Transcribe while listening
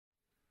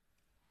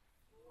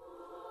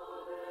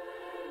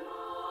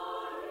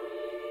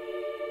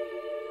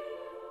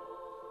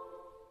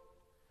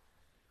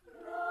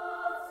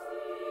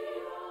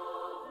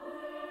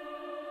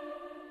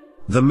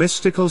The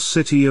Mystical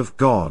City of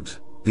God,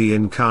 the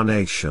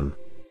Incarnation.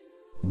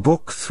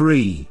 Book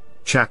 3,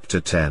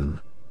 Chapter 10.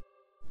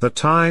 The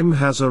time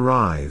has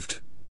arrived.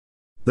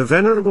 The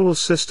Venerable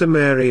Sister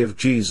Mary of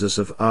Jesus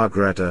of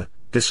Ágreda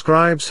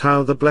describes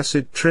how the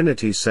Blessed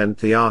Trinity sent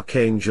the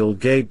Archangel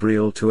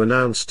Gabriel to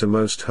announce to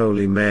Most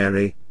Holy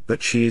Mary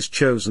that she is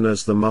chosen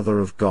as the Mother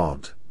of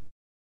God.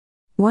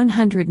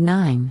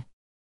 109.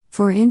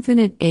 For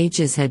infinite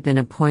ages had been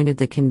appointed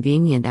the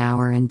convenient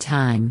hour and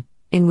time,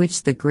 in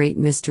which the great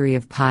mystery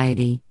of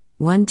piety,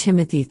 1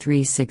 Timothy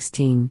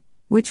 3:16,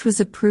 which was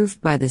approved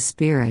by the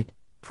Spirit,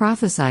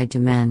 prophesied to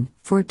men,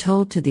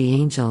 foretold to the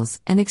angels,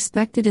 and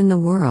expected in the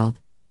world,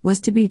 was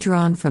to be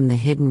drawn from the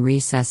hidden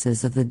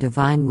recesses of the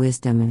divine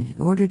wisdom in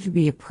order to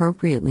be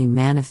appropriately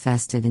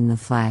manifested in the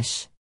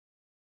flesh.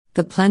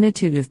 The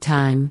plenitude of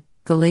time,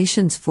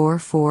 Galatians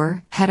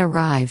 4:4, had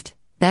arrived,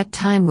 that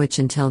time which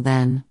until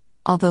then,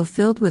 although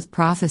filled with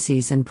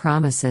prophecies and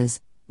promises,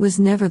 was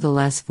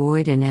nevertheless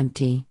void and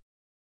empty.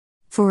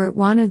 For it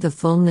wanted the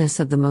fullness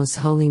of the Most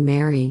Holy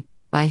Mary,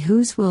 by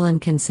whose will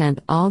and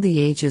consent all the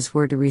ages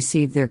were to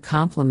receive their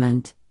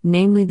complement,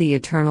 namely the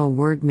eternal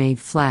Word made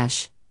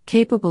flesh,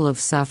 capable of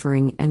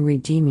suffering and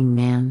redeeming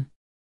man.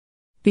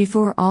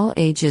 Before all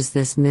ages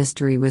this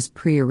mystery was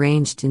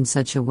prearranged in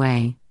such a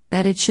way,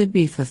 that it should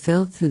be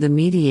fulfilled through the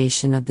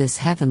mediation of this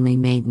heavenly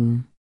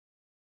maiden.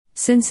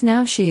 Since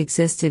now she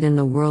existed in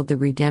the world, the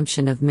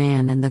redemption of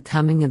man and the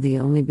coming of the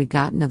only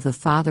begotten of the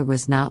Father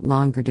was not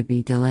longer to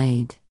be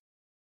delayed.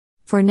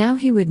 For now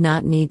he would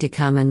not need to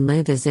come and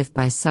live as if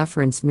by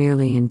sufferance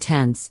merely in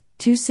tents,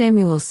 2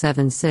 Samuel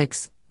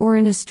 7:6, or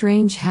in a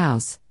strange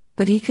house,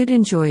 but he could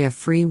enjoy a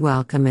free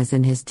welcome as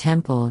in his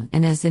temple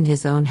and as in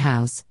his own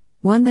house,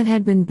 one that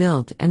had been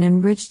built and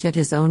enriched at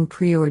his own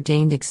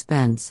preordained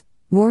expense,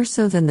 more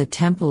so than the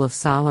temple of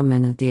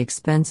Solomon at the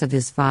expense of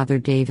his father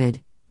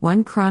David,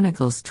 1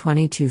 Chronicles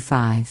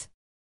 22:5.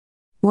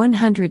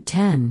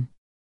 110.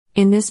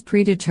 In this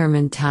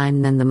predetermined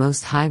time then the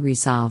Most High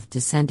resolved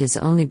to send His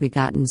only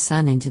begotten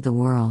Son into the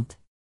world.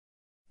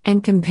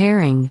 And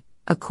comparing,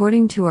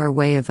 according to our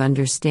way of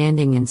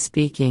understanding and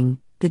speaking,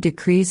 the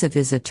decrees of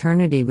His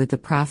eternity with the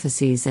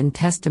prophecies and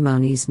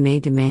testimonies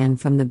made to man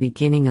from the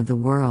beginning of the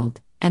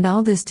world, and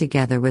all this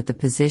together with the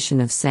position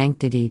of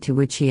sanctity to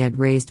which He had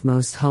raised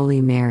Most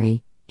Holy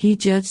Mary, He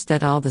judged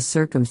that all the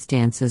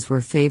circumstances were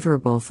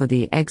favorable for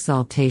the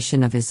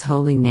exaltation of His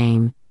holy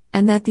name,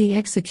 and that the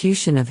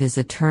execution of His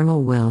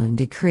eternal will and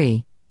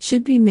decree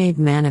should be made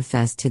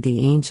manifest to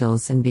the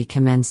angels and be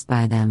commenced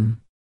by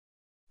them.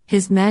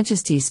 His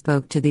Majesty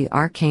spoke to the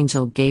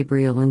Archangel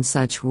Gabriel in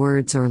such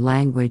words or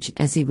language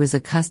as he was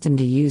accustomed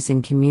to use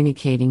in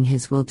communicating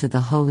his will to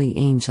the holy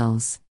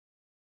angels.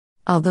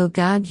 Although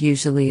God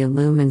usually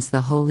illumines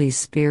the Holy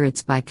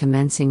Spirits by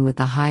commencing with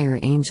the higher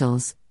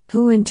angels,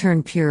 who in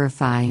turn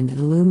purify and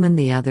illumine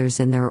the others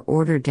in their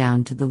order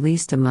down to the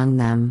least among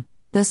them,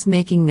 thus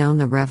making known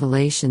the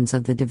revelations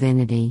of the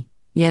divinity,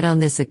 yet on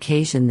this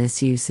occasion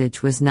this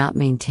usage was not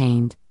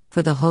maintained,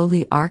 for the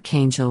holy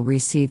Archangel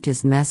received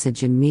his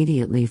message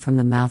immediately from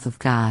the mouth of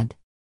God.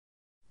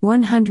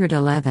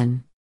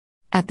 111.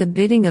 At the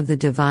bidding of the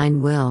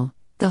divine will,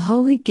 the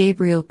holy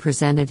Gabriel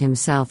presented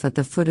himself at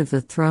the foot of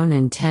the throne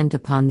intent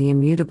upon the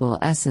immutable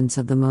essence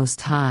of the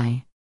Most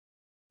High.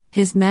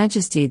 His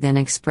Majesty then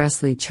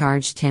expressly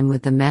charged him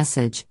with the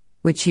message,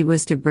 which he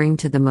was to bring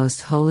to the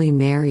Most Holy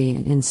Mary,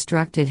 and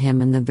instructed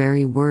him in the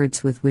very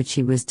words with which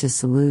he was to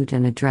salute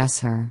and address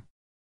her.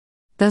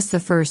 Thus the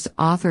first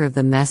author of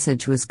the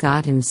message was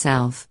God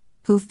Himself,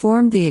 who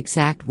formed the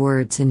exact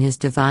words in His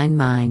divine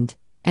mind,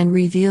 and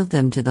revealed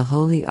them to the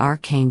Holy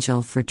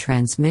Archangel for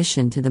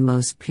transmission to the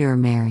Most Pure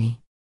Mary.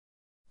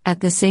 At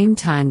the same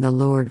time the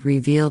Lord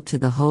revealed to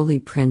the Holy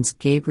Prince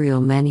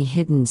Gabriel many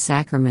hidden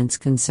sacraments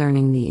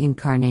concerning the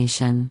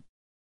Incarnation.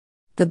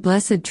 The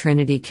Blessed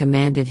Trinity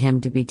commanded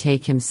him to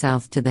betake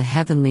himself to the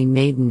heavenly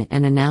maiden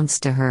and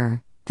announced to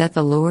her that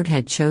the Lord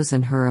had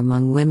chosen her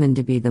among women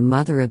to be the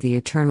mother of the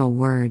eternal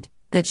Word,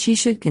 that she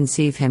should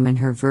conceive him in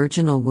her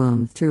virginal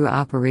womb through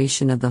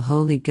operation of the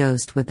Holy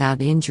Ghost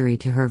without injury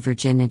to her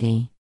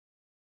virginity.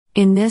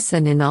 In this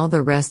and in all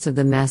the rest of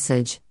the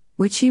message,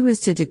 which he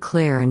was to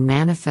declare and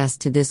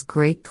manifest to this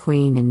great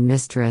Queen and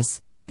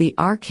Mistress, the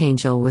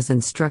Archangel was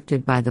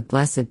instructed by the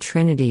Blessed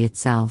Trinity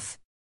itself.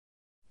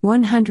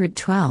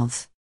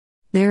 112.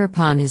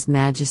 Thereupon His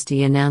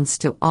Majesty announced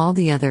to all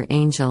the other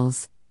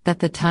angels that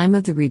the time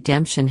of the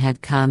redemption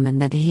had come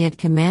and that He had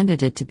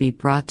commanded it to be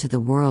brought to the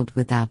world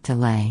without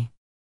delay.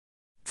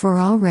 For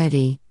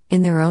already,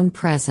 in their own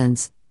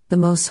presence, the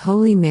Most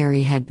Holy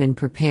Mary had been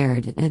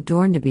prepared and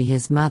adorned to be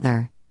His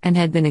mother, and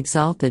had been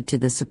exalted to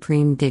the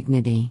supreme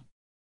dignity.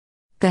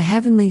 The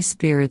heavenly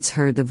spirits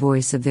heard the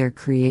voice of their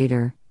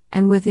Creator,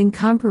 and with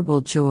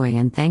incomparable joy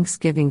and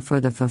thanksgiving for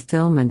the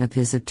fulfillment of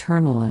His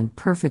eternal and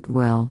perfect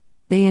will,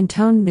 they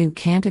intoned new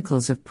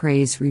canticles of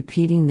praise,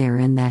 repeating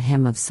therein that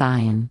hymn of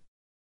Zion.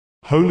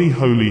 Holy,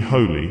 holy,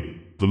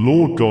 holy, the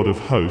Lord God of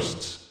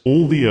hosts,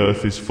 all the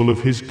earth is full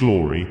of His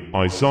glory.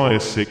 Isaiah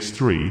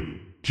 6:3.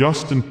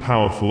 Just and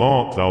powerful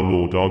art Thou,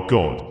 Lord our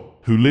God,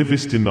 who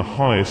livest in the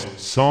highest,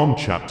 Psalm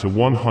chapter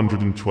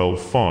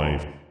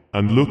 112:5,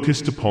 and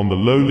lookest upon the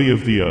lowly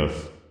of the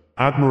earth.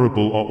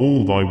 Admirable are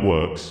all thy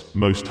works,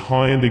 most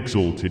high and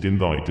exalted in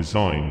thy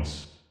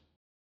designs.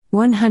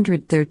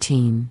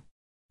 113.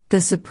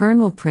 The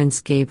supernal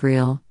Prince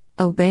Gabriel,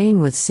 obeying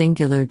with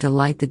singular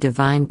delight the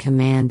divine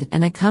command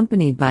and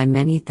accompanied by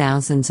many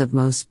thousands of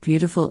most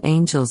beautiful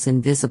angels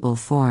in visible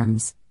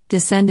forms,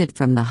 descended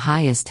from the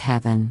highest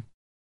heaven.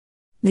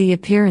 The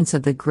appearance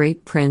of the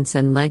great prince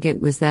and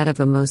legate was that of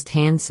a most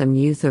handsome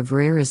youth of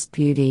rarest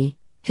beauty.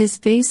 His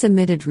face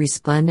emitted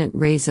resplendent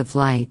rays of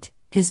light,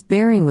 his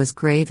bearing was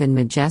grave and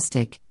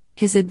majestic,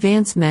 his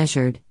advance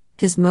measured,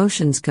 his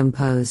motions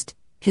composed,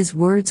 his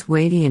words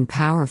weighty and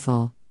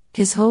powerful,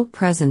 his whole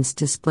presence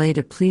displayed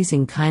a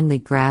pleasing kindly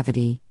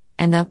gravity,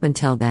 and up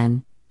until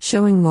then,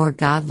 showing more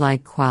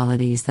godlike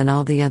qualities than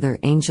all the other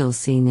angels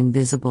seen in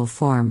visible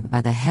form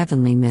by the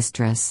heavenly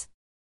mistress.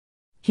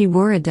 He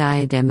wore a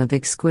diadem of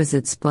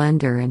exquisite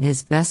splendor and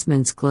his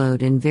vestments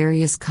glowed in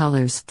various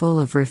colors full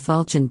of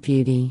refulgent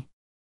beauty.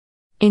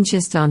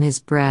 Enchased on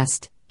his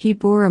breast, he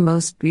bore a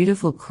most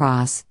beautiful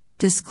cross,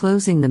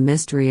 disclosing the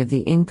mystery of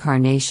the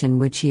Incarnation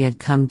which he had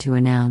come to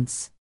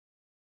announce.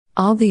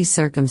 All these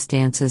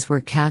circumstances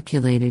were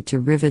calculated to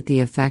rivet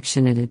the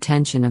affectionate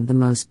attention of the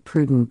most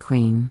prudent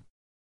queen.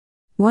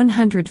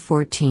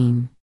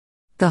 114.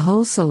 The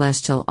whole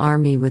celestial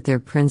army with their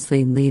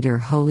princely leader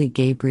Holy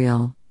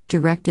Gabriel,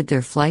 directed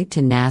their flight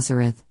to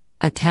Nazareth,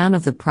 a town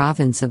of the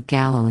province of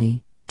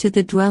Galilee, to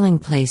the dwelling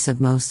place of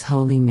Most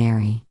Holy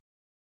Mary.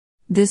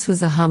 This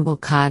was a humble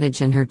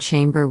cottage and her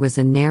chamber was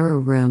a narrow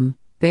room,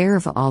 bare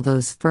of all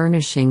those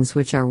furnishings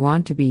which are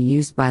wont to be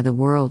used by the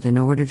world in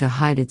order to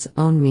hide its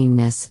own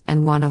meanness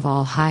and want of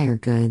all higher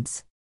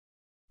goods.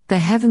 The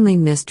heavenly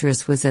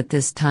mistress was at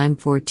this time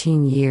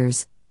 14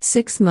 years,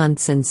 6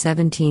 months and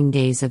 17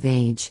 days of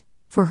age,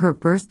 for her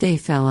birthday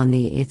fell on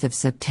the 8th of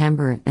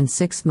September and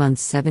 6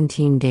 months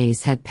 17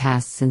 days had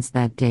passed since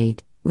that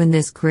date, when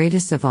this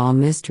greatest of all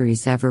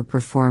mysteries ever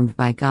performed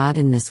by God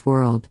in this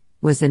world,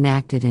 was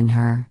enacted in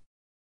her.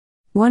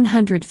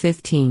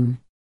 115.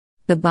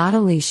 The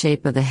bodily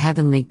shape of the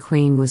heavenly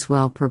queen was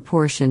well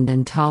proportioned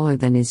and taller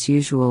than is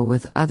usual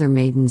with other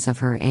maidens of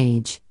her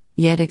age,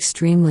 yet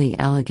extremely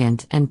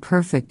elegant and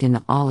perfect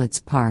in all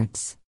its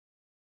parts.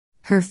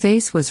 Her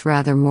face was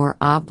rather more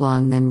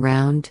oblong than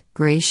round,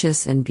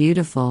 gracious and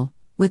beautiful,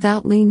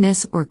 without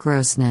leanness or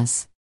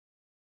grossness.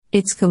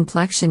 Its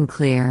complexion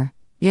clear,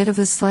 yet of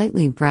a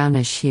slightly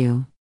brownish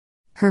hue.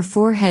 Her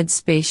forehead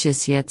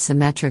spacious yet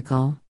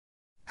symmetrical.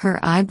 Her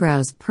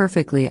eyebrows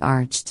perfectly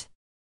arched.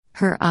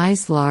 Her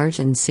eyes large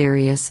and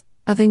serious,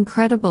 of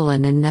incredible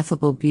and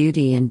ineffable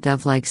beauty and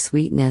dove-like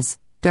sweetness,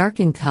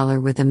 dark in color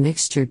with a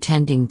mixture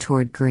tending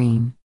toward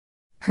green.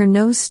 Her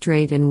nose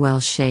straight and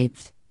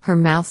well-shaped, her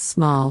mouth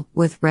small,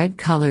 with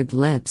red-colored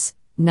lips,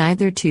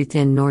 neither too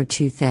thin nor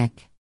too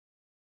thick.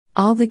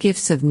 All the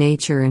gifts of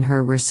nature in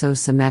her were so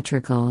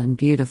symmetrical and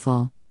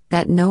beautiful,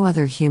 that no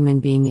other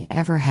human being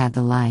ever had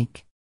the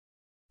like.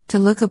 To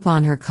look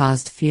upon her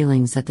caused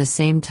feelings at the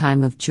same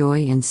time of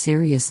joy and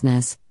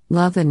seriousness,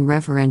 love and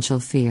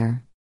reverential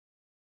fear.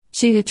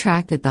 She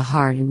attracted the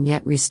heart and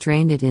yet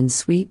restrained it in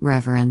sweet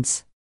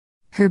reverence.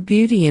 Her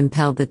beauty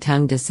impelled the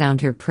tongue to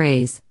sound her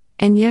praise,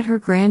 and yet her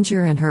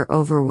grandeur and her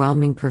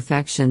overwhelming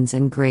perfections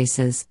and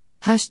graces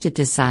hushed it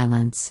to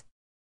silence.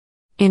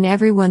 In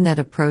everyone that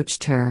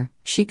approached her,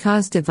 she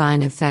caused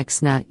divine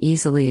effects not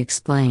easily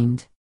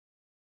explained.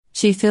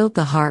 She filled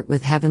the heart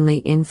with heavenly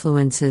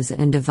influences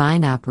and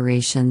divine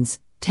operations,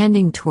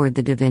 tending toward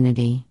the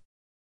divinity.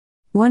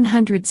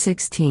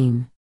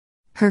 116.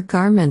 Her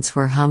garments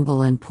were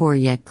humble and poor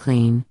yet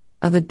clean,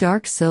 of a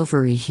dark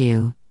silvery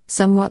hue,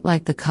 somewhat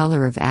like the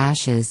color of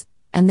ashes,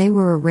 and they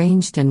were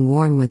arranged and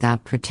worn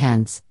without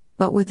pretense,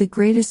 but with the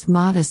greatest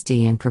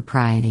modesty and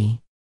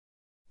propriety.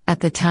 At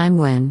the time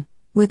when,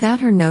 without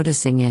her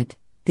noticing it,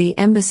 the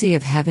embassy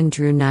of heaven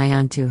drew nigh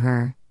unto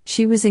her,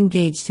 she was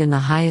engaged in the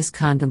highest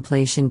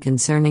contemplation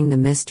concerning the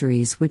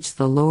mysteries which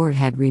the Lord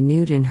had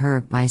renewed in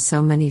her by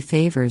so many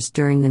favors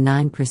during the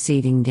 9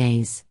 preceding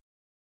days.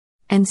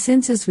 And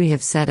since, as we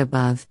have said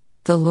above,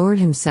 the Lord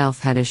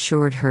himself had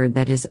assured her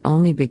that his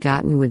only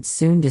begotten would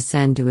soon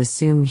descend to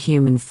assume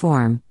human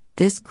form,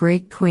 this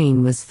great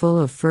queen was full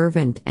of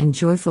fervent and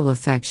joyful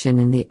affection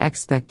in the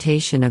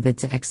expectation of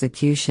its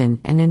execution,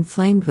 and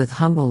inflamed with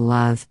humble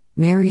love,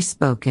 Mary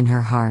spoke in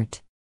her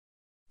heart.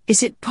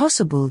 Is it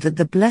possible that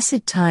the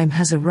blessed time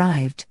has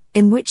arrived,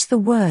 in which the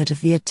word of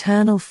the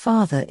Eternal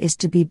Father is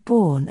to be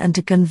born and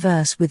to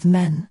converse with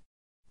men?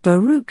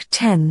 Baruch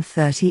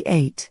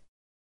 10:38.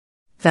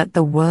 That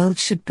the world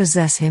should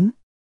possess him?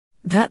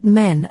 That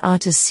men are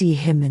to see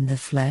him in the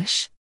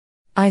flesh?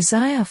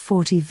 Isaiah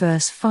 40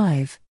 verse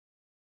 5.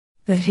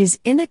 That his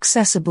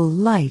inaccessible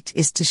light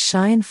is to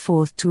shine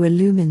forth to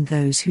illumine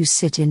those who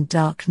sit in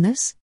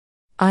darkness?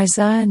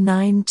 Isaiah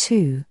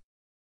 9:2.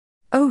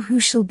 O who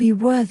shall be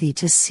worthy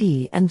to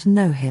see and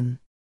know him?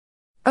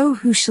 O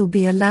who shall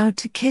be allowed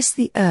to kiss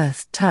the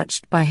earth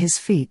touched by his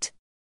feet?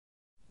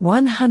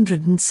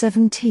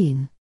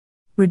 117.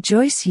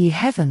 Rejoice ye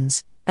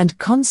heavens, and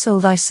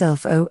console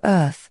thyself, O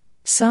earth.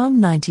 Psalm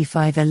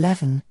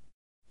 95:11.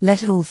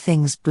 Let all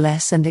things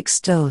bless and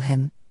extol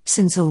him,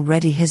 since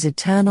already his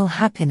eternal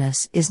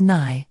happiness is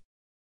nigh.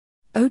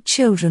 O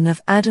children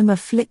of Adam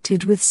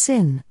afflicted with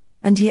sin,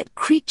 and yet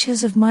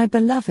creatures of my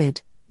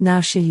beloved, now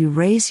shall you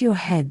raise your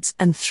heads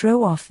and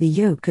throw off the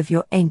yoke of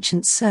your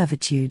ancient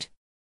servitude.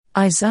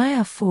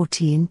 Isaiah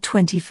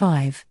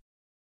 14:25.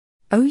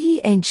 O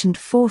ye ancient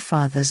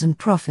forefathers and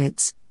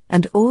prophets,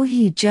 and all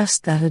ye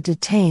just that are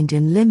detained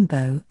in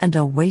limbo and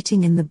are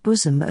waiting in the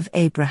bosom of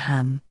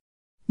Abraham.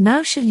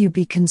 Now shall you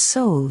be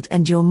consoled,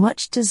 and your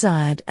much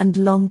desired and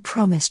long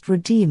promised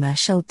Redeemer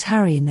shall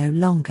tarry no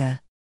longer.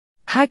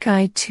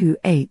 Haggai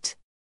 2:8.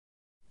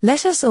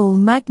 Let us all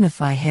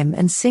magnify him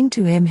and sing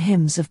to him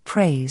hymns of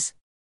praise.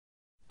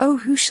 O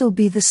who shall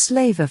be the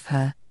slave of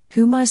her,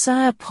 whom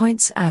Isaiah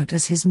points out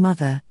as his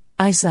mother,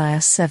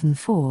 Isaiah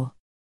 7:4.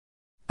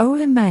 O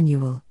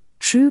Emmanuel,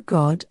 true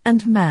God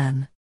and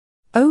man.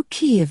 O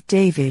key of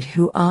David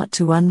who art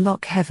to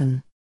unlock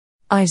heaven.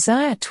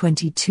 Isaiah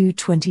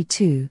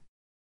 22:22.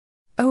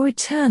 O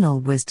eternal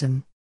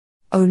wisdom.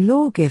 O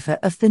lawgiver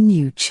of the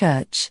new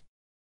church.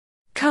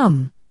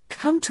 Come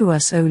to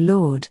us, O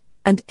Lord,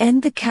 and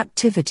end the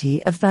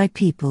captivity of thy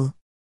people.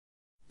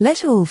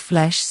 Let all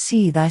flesh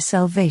see thy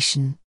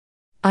salvation.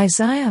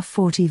 Isaiah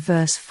 40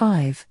 verse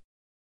 5.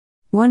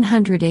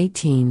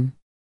 118.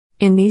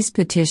 In these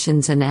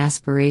petitions and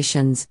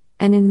aspirations,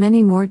 and in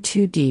many more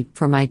too deep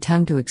for my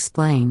tongue to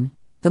explain,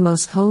 the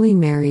Most Holy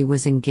Mary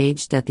was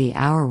engaged at the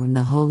hour when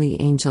the holy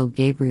angel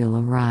Gabriel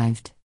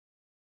arrived.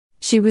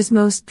 She was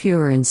most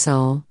pure in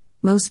soul,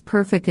 most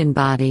perfect in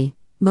body,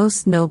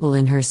 most noble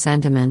in her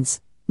sentiments,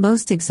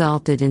 most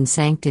exalted in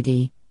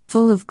sanctity,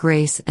 full of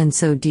grace, and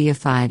so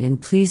deified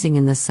and pleasing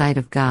in the sight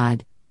of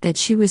God, that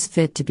she was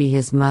fit to be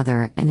his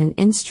mother and an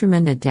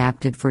instrument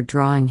adapted for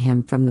drawing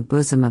him from the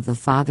bosom of the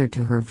Father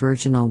to her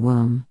virginal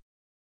womb.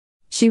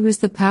 She was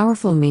the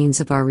powerful means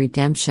of our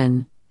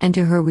redemption, and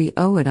to her we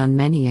owe it on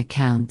many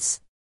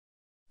accounts.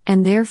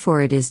 And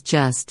therefore it is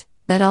just,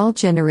 that all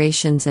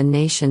generations and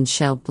nations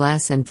shall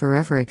bless and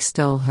forever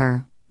extol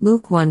her.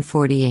 Luke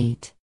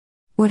 1:48.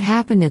 What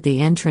happened at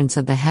the entrance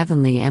of the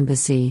heavenly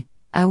embassy,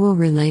 I will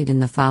relate in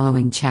the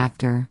following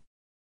chapter.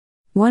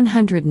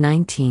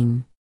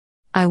 119.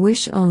 I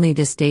wish only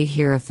to state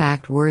here a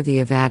fact worthy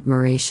of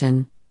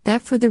admiration,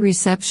 that for the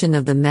reception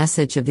of the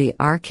message of the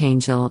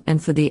Archangel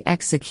and for the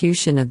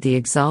execution of the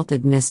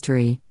exalted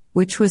mystery,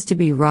 which was to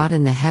be wrought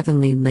in the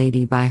heavenly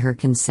lady by her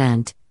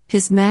consent,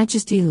 His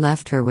Majesty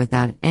left her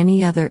without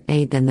any other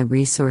aid than the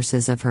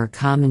resources of her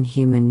common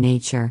human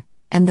nature,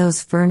 and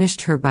those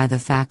furnished her by the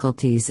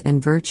faculties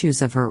and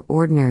virtues of her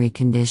ordinary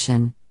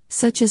condition,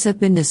 such as have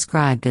been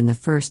described in the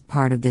first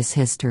part of this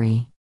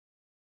history.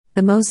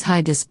 The Most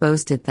High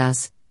disposed it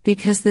thus,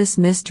 because this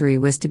mystery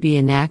was to be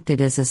enacted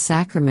as a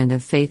sacrament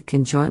of faith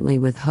conjointly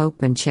with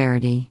hope and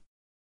charity.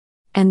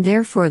 And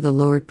therefore the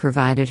Lord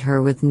provided her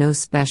with no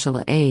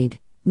special aid,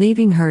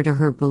 leaving her to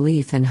her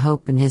belief and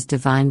hope in His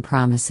divine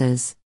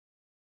promises.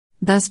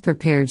 Thus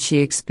prepared, she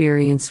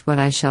experienced what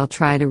I shall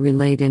try to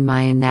relate in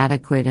my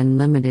inadequate and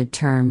limited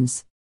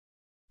terms.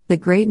 The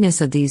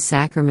greatness of these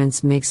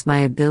sacraments makes my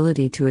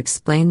ability to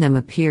explain them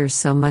appear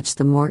so much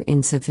the more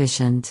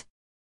insufficient.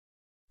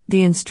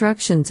 The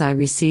instructions I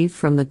received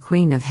from the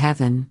Queen of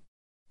Heaven.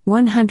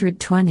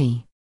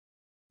 120.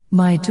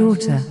 My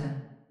daughter,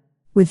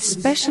 with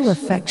special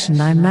affection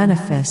I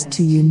manifest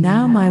to you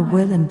now my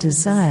will and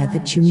desire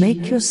that you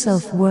make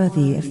yourself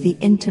worthy of the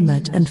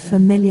intimate and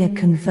familiar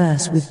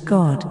converse with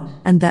God,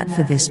 and that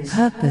for this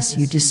purpose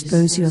you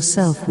dispose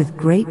yourself with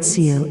great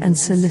zeal and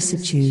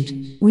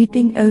solicitude,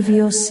 weeping over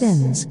your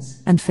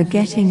sins, and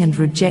forgetting and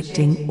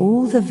rejecting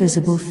all the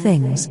visible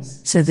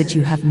things, so that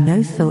you have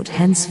no thought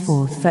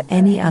henceforth for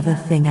any other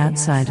thing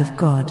outside of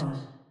God.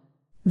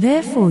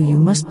 Therefore you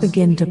must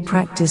begin to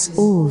practice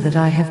all that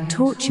I have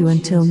taught you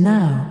until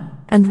now,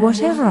 and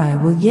whatever I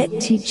will yet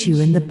teach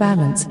you in the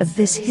balance of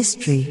this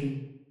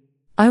history.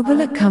 I will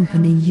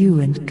accompany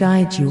you and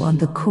guide you on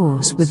the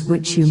course with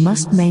which you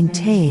must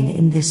maintain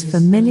in this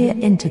familiar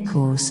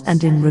intercourse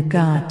and in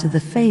regard to the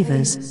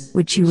favors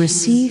which you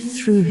receive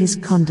through His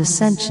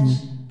condescension,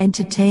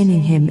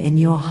 entertaining Him in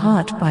your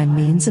heart by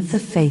means of the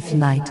faith,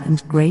 light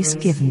and grace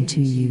given to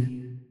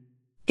you.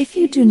 If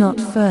you do not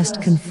first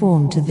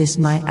conform to this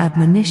my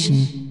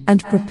admonition,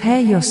 and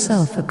prepare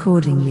yourself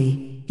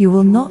accordingly, you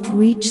will not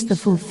reach the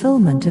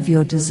fulfillment of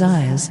your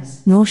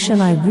desires, nor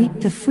shall I reap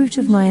the fruit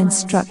of my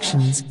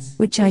instructions,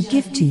 which I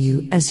give to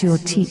you as your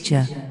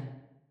teacher.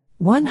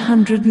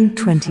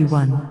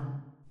 121.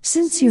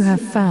 Since you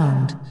have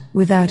found,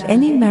 without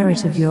any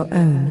merit of your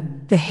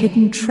own, the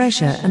hidden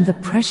treasure and the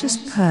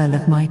precious pearl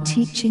of my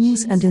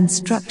teachings and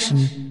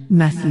instruction,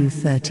 Matthew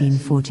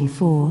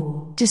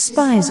 13:44,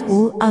 despise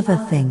all other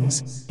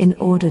things, in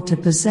order to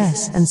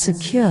possess and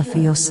secure for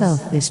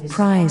yourself this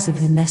prize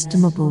of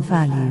inestimable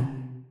value.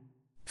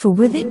 For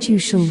with it you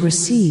shall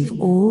receive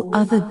all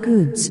other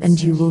goods,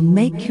 and you will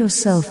make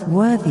yourself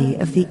worthy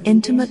of the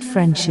intimate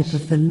friendship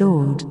of the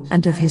Lord,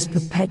 and of His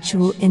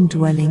perpetual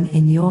indwelling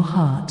in your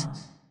heart.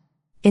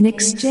 In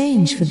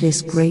exchange for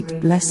this great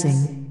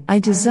blessing, I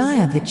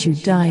desire that you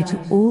die to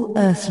all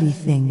earthly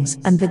things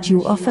and that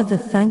you offer the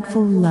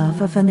thankful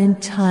love of an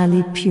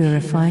entirely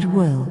purified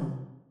will.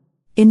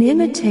 In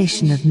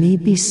imitation of me,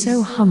 be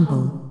so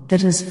humble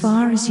that as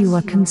far as you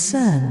are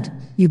concerned,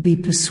 you be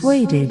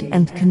persuaded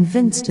and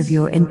convinced of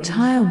your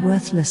entire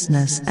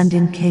worthlessness and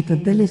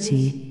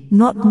incapability,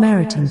 not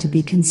meriting to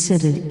be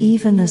considered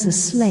even as a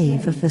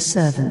slave of the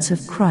servants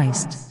of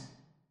Christ.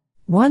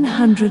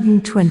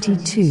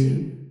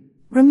 122.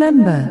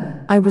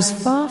 Remember, I was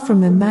far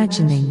from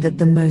imagining that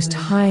the Most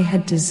High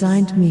had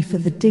designed me for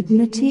the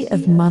dignity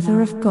of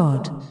Mother of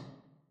God.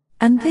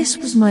 And this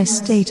was my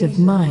state of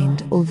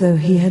mind, although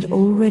He had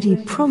already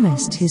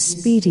promised His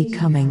speedy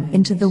coming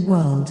into the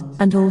world,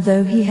 and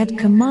although He had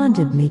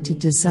commanded me to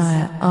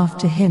desire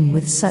after Him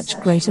with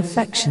such great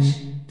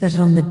affection, that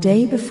on the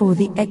day before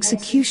the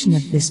execution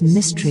of this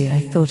mystery I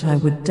thought I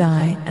would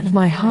die and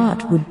my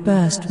heart would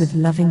burst with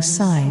loving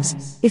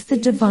sighs, if the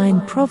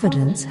divine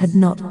providence had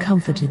not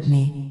comforted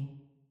me.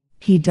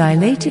 He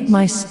dilated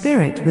my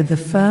spirit with the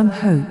firm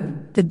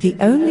hope that the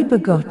only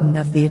begotten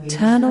of the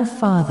eternal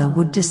Father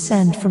would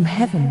descend from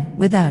heaven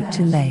without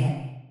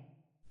delay.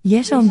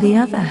 Yet on the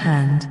other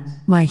hand,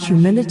 my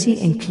humility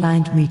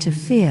inclined me to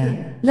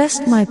fear,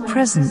 lest my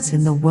presence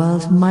in the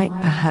world might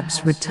perhaps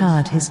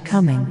retard His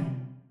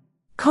coming.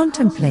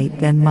 Contemplate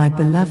then, my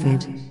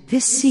beloved,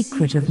 this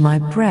secret of my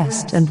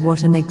breast, and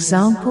what an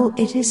example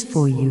it is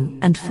for you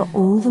and for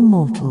all the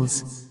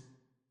mortals.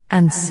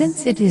 And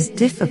since it is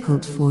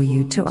difficult for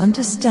you to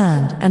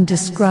understand and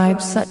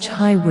describe such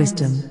high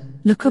wisdom,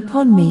 look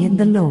upon me in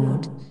the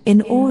Lord,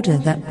 in order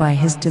that by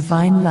His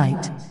divine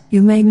light,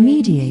 you may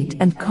mediate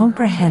and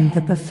comprehend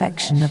the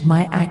perfection of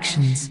my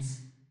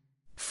actions.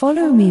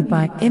 Follow me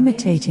by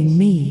imitating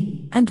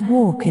me, and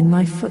walk in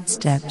my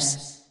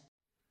footsteps.